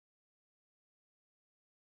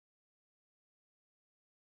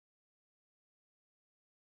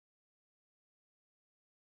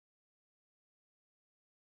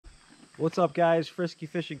What's up, guys? Frisky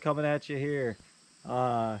Fishing coming at you here.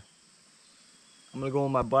 I'm gonna go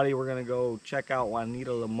with my buddy. We're gonna go check out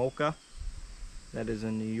Juanita Lamoka. That is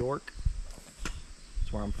in New York.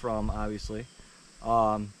 That's where I'm from, obviously.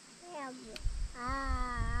 Go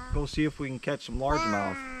see if we can catch some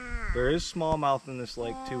largemouth. There is smallmouth in this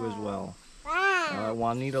lake too as well.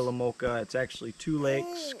 Juanita Lamoka. It's actually two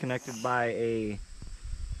lakes connected by a,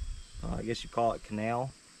 I guess you call it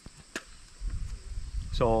canal.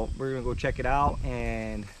 So we're gonna go check it out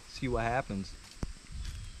and see what happens.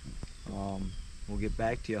 We'll get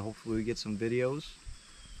back to you. Hopefully we get some videos.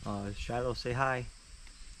 Shiloh, say hi.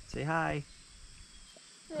 Say hi.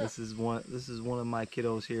 This is one of my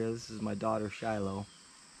kiddos here. This is my daughter Shiloh.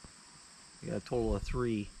 We got a total of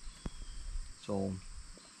 3. So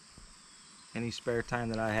any spare time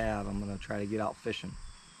that I have, I'm gonna try to get out fishing.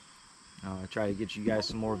 Try to get you guys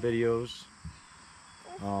some more videos.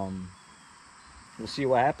 We'll see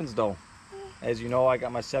what happens though. As you know, I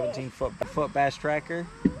got my 17-foot bass tracker,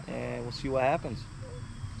 and we'll see what happens.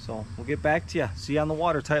 So we'll get back to you. See you on the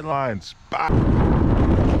water. Tight lines. Bye.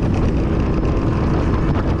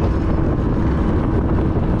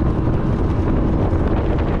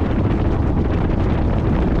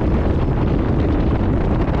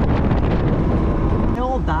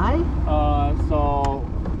 They'll die? So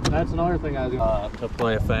that's another thing I was to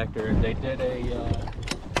play a factor. They did they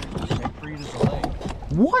freeze the lake.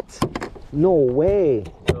 What? No way.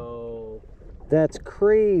 So That's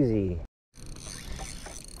crazy.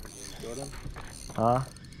 Huh?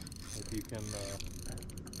 if you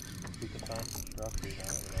can find some structures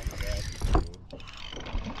on it,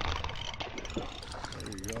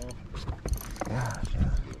 there you go. Gosh.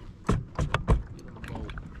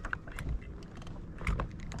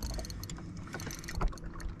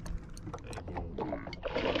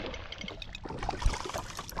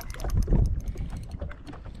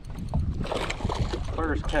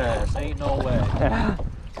 First cast, ain't no way.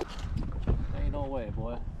 Ain't no way,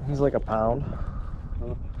 boy. He's like a pound.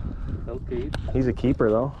 He'll keep. He's a keeper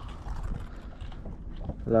though.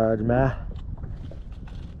 Largemouth.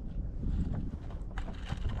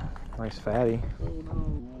 Nice fatty. Oh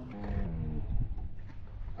no.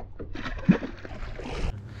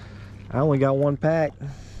 I only got 1 pack,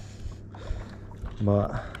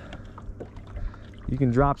 but you can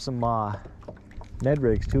drop some Ned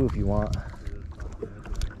rigs too if you want.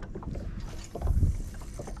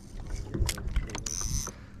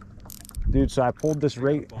 Dude, so I pulled this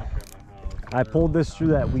right. I pulled this through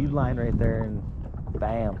that weed line right there, and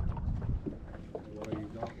bam.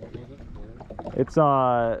 It's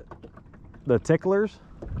the ticklers,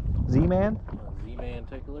 Z-Man. Z-Man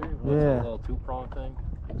tickler. Yeah. A little 2-prong thing.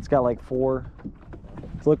 It's got like 4.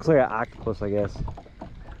 It looks like an octopus, I guess.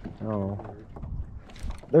 I don't know.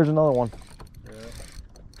 There's another one.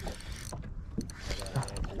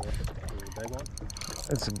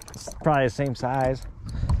 It's probably the same size.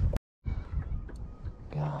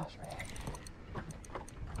 Gosh, man.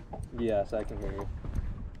 Yes, I can hear you.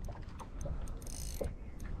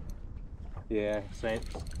 Yeah, same.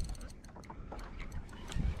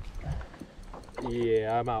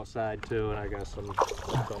 Yeah, I'm outside too, and I got some of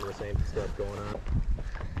the same stuff going on.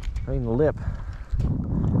 I mean, lip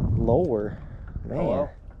lower, man. Oh,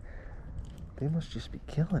 well. They must just be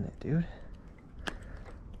killing it, dude.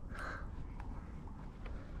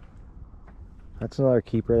 That's another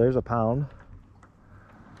keeper. There's a pound.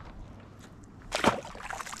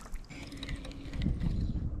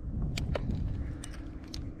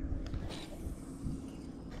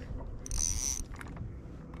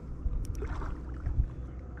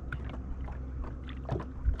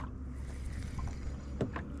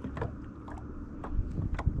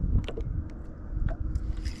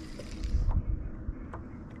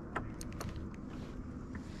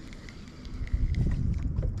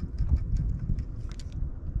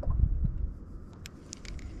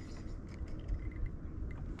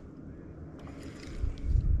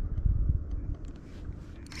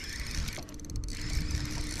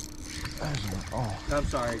 Oh. I'm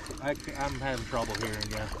sorry, I'm having trouble hearing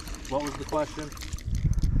you. What was the question?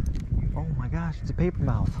 Oh my gosh, it's a paper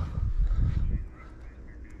mouth.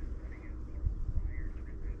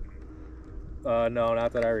 No,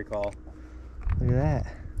 not that I recall. Look at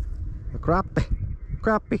that. A crappie.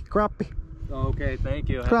 Crappie, crappie. Okay, thank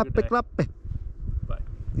you. Have a good Crappie, day. crappie. Bye.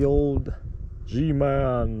 The old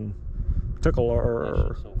G-Man tickler. That's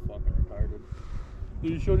just so fucking retarded.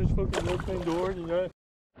 Did you shut his fucking left-hand doors and that?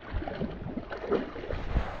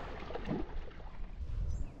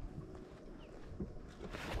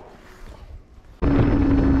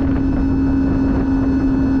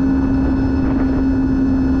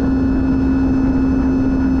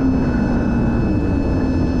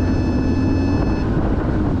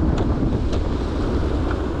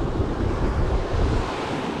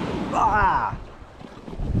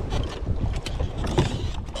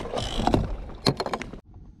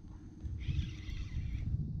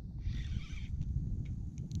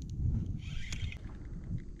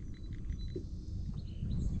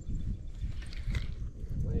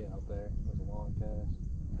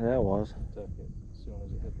 Yeah, it was. Took it as soon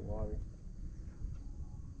as it hit the water.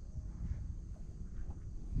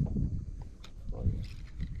 Oh, yeah.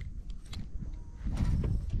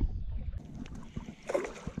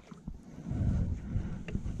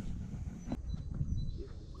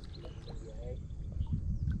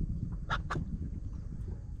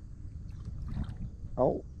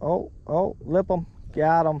 Oh, oh, oh, lip him.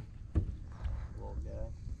 Got him. Little guy.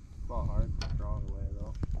 Fought hard, strong away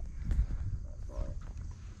though. Not far.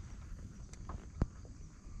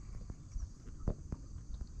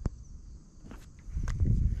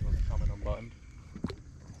 Wasn't coming unbuttoned.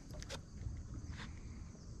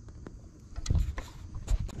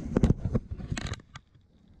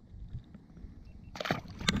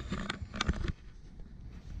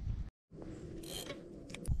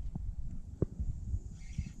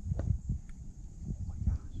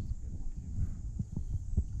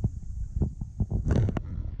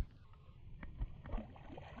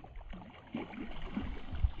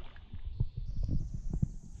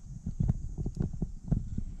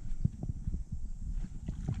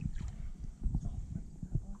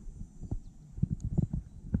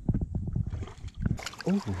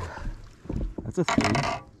 Ooh, that's a 3.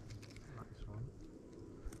 Nice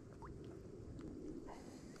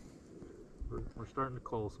one. We're starting to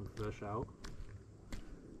cull some fish out.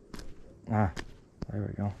 Ah, there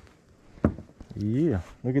we go. Yeah,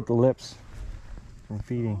 look at the lips from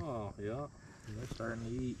feeding. Oh, yeah. They're starting to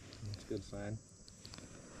eat. That's a good sign.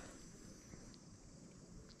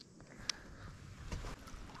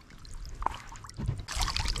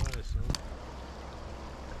 Nice, huh?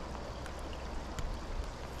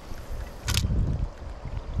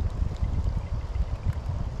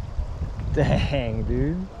 Dang,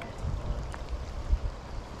 dude.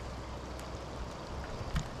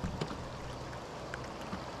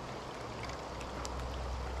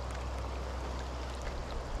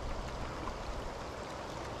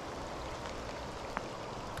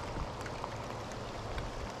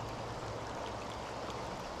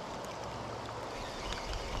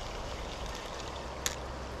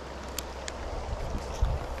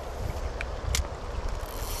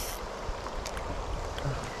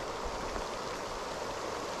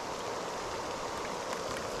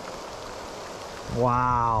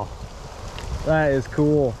 Wow, that is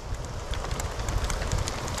cool.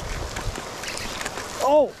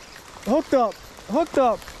 Oh, hooked up, hooked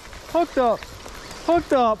up, hooked up,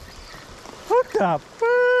 hooked up, hooked up.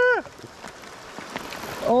 Ah.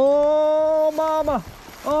 Oh, mama.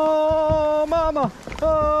 Oh, mama.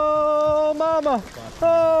 Oh, mama.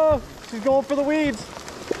 Oh, she's going for the weeds.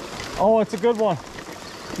 Oh, it's a good one.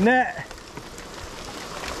 Net.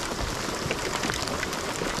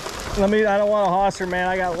 I don't want to hoss her, man.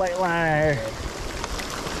 I got a light line here.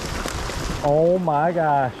 Oh my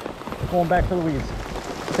gosh. Going back for the weeds.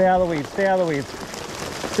 Stay out of the weeds. Stay out of the weeds.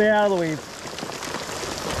 Stay out of the weeds.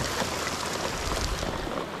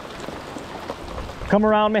 Come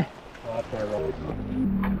around me.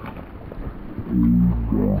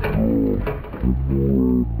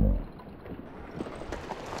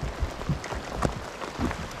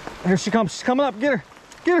 Here she comes. She's coming up. Get her.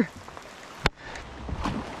 Get her.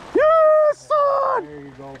 Yes, son! There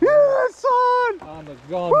you go. Yes, son! On the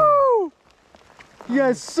gun. Woo!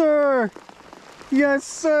 Yes, sir! Yes,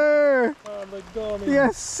 sir! On the gummy.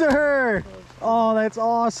 Yes, sir! Oh, that's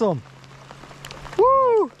awesome!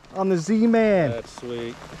 Woo! I'm the Z-Man. That's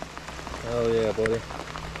sweet. Oh yeah, buddy.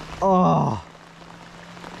 Oh,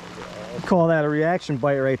 call that a reaction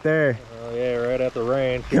bite right there. Oh yeah, right at the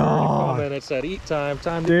range. God. Coming. It's that eat time.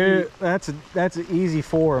 Time to Dude, eat. that's an easy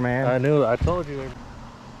 4, man. I knew. I told you.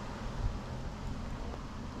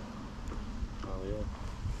 Oh yeah.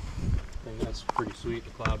 I think that's pretty sweet.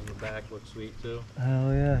 The cloud in the back looks sweet too.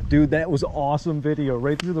 Hell yeah. Dude, that was an awesome video.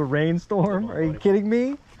 Right through the rainstorm. Come on, Are you buddy. kidding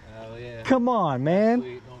me? Oh yeah. Come on, man.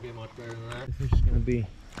 Sweet. Don't get much better than that. The fish is gonna be.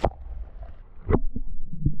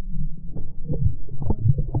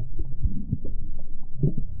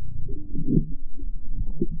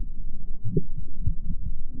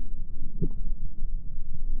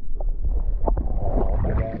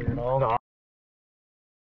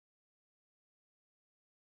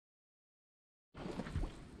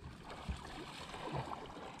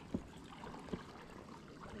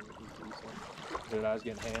 Dude, I was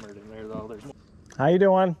getting hammered in there though. There's How you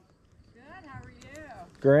doing? Good, how are you?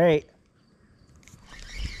 Great.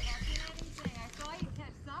 Anything. I saw you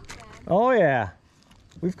catch something. Oh yeah.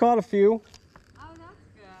 We've caught a few. Oh, that's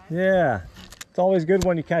good. Yeah. It's always good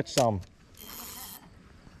when you catch some.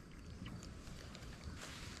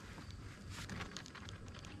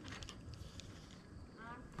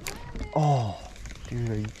 Oh, dude,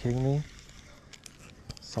 are you kidding me?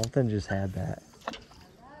 Something just had that.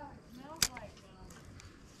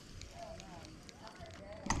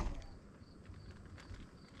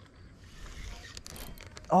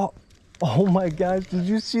 Oh, oh my gosh, did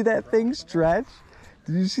you see that thing stretch?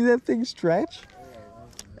 Did you see that thing stretch?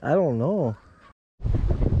 I don't know.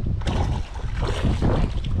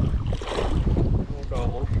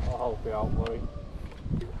 I'll help you out, buddy.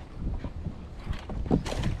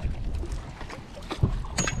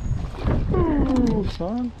 Ooh,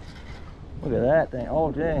 son. Look at that thing.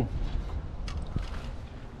 Oh, dang.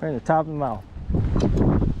 Right in the top of the mouth.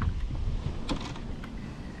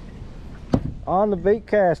 On the bait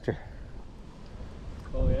caster.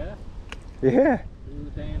 Oh, yeah? Yeah. Do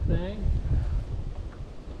the damn thing?